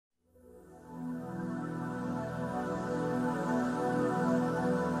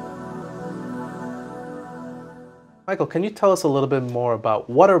Michael, can you tell us a little bit more about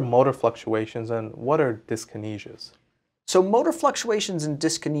what are motor fluctuations and what are dyskinesias? So motor fluctuations and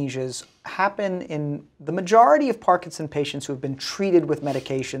dyskinesias happen in the majority of Parkinson patients who have been treated with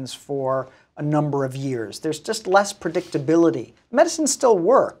medications for a number of years. There's just less predictability. Medicines still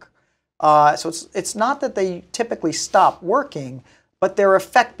work. So it's not that they typically stop working, but their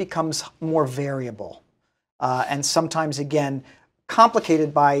effect becomes more variable. And sometimes, again,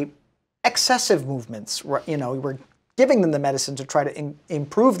 complicated by excessive movements. You know, we're giving them the medicine to try to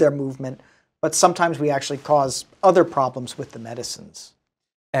improve their movement, but sometimes we actually cause other problems with the medicines.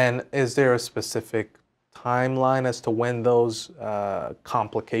 And is there a specific timeline as to when those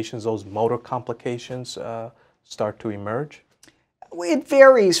complications, those motor complications, start to emerge? It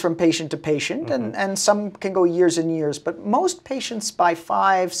varies from patient to patient, and some can go years and years, but most patients by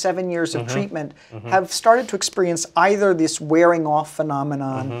 5, 7 years of treatment have started to experience either this wearing off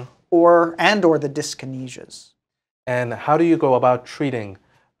phenomenon or the dyskinesias. And how do you go about treating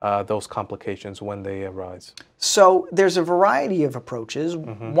those complications when they arise? So there's a variety of approaches.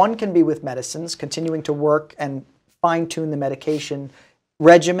 One can be with medicines, continuing to work and fine-tune the medication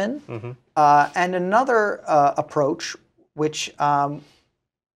regimen. And another approach, which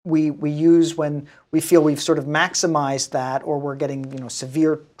we use when we feel we've sort of maximized that, or we're getting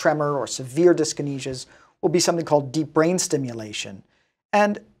severe tremor or severe dyskinesias, will be something called deep brain stimulation.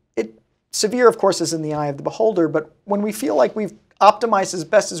 And severe, of course, is in the eye of the beholder, but when we feel like we've optimized as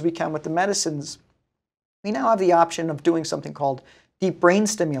best as we can with the medicines, we now have the option of doing something called deep brain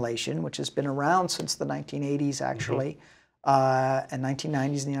stimulation, which has been around since the 1980s, actually, and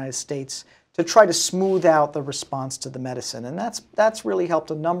 1990s in the United States, to try to smooth out the response to the medicine. And that's really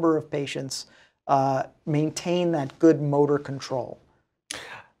helped a number of patients maintain that good motor control.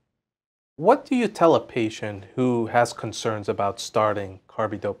 What do you tell a patient who has concerns about starting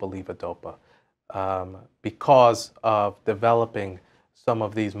carbidopa-levodopa because of developing some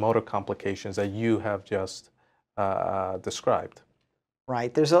of these motor complications that you have just described?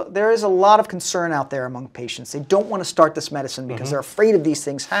 Right. There is a lot of concern out there among patients. They don't want to start this medicine because they're afraid of these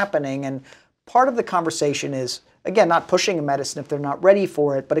things happening. And part of the conversation is, again, not pushing a medicine if they're not ready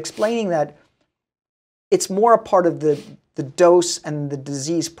for it, but explaining that it's more a part of the dose and the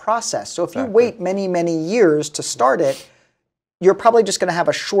disease process. So if you wait many, many years to start it, you're probably just going to have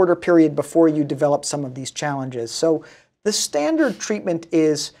a shorter period before you develop some of these challenges. So the standard treatment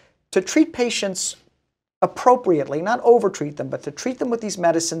is to treat patients appropriately, not overtreat them, but to treat them with these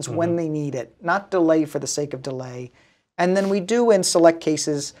medicines when they need it, not delay for the sake of delay. And then we do, in select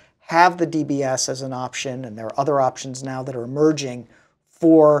cases, have the DBS as an option, and there are other options now that are emerging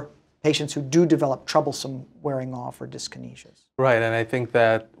for patients who do develop troublesome wearing off or dyskinesias. Right, and I think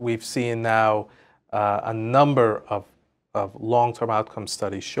that we've seen now a number of long-term outcome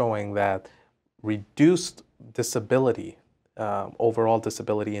studies showing that reduced disability, overall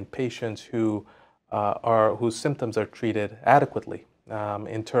disability in patients whose symptoms are treated adequately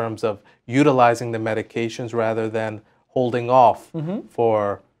in terms of utilizing the medications rather than holding off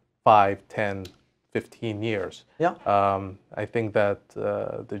for 5, 10, 15 years. Yeah. I think that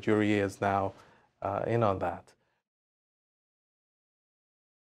the jury is now in on that.